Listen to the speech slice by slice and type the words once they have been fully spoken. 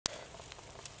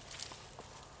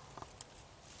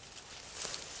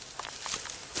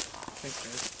Thanks,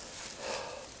 guys.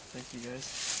 Thank you guys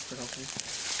for helping.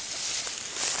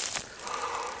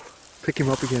 Pick him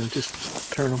up again. Just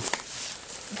turn him.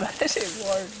 That is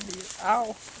large, dude.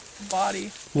 Ow.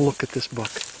 Body. Look at this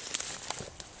buck.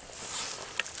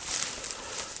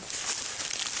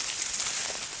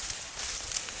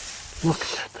 Look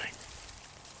at that thing.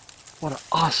 What an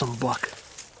awesome buck.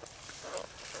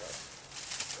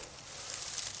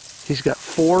 He's got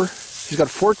four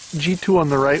G2 on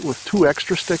the right with 2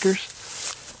 extra stickers.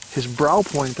 His brow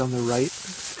point on the right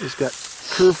has got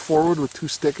curve forward with 2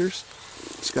 stickers.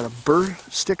 He's got a burr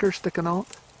sticker sticking out.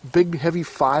 Big heavy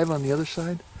 5 on the other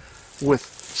side with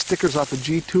stickers off of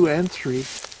G2 and 3.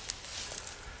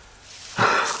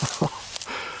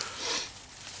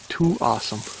 Too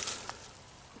awesome.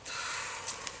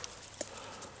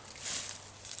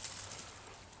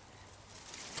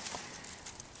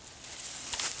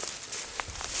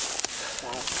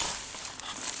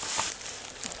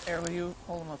 Here, will you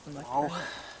hold them up and like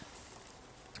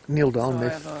Kneel down, so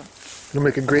Nate. I It'll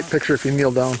make a great picture if you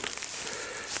kneel down.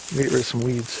 Let me get rid of some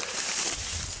weeds.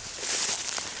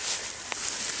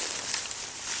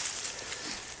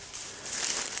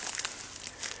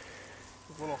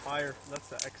 It's a little higher. That's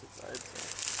the exit side.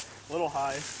 So. A little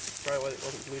high. Probably why it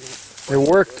wasn't bleeding. It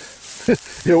worked.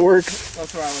 It worked.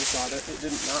 That's where I always thought it. It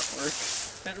did not work.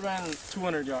 It ran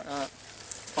 200 yards.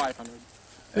 500.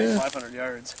 Yeah. 500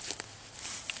 yards.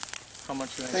 How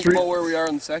much do you think? Think about where we are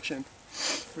in the section.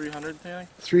 300, do you think?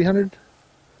 300?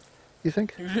 You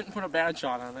think? You didn't put a bad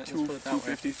shot on it. Let's put it that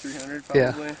way. 250, 300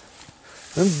 Yeah. probably.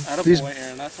 These, Attaboy,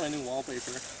 Aaron. That's my new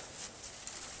wallpaper.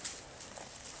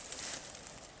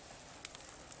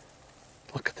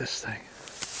 look at this thing.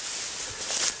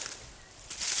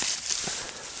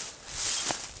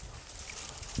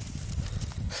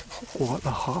 What a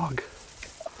hog.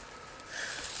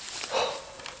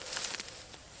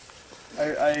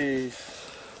 I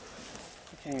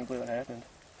can't even believe what happened.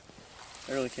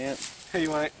 I really can't. Hey, you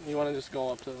want to just go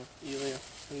up to Elia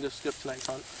and just skip tonight's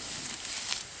hunt?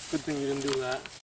 Good thing you didn't do that.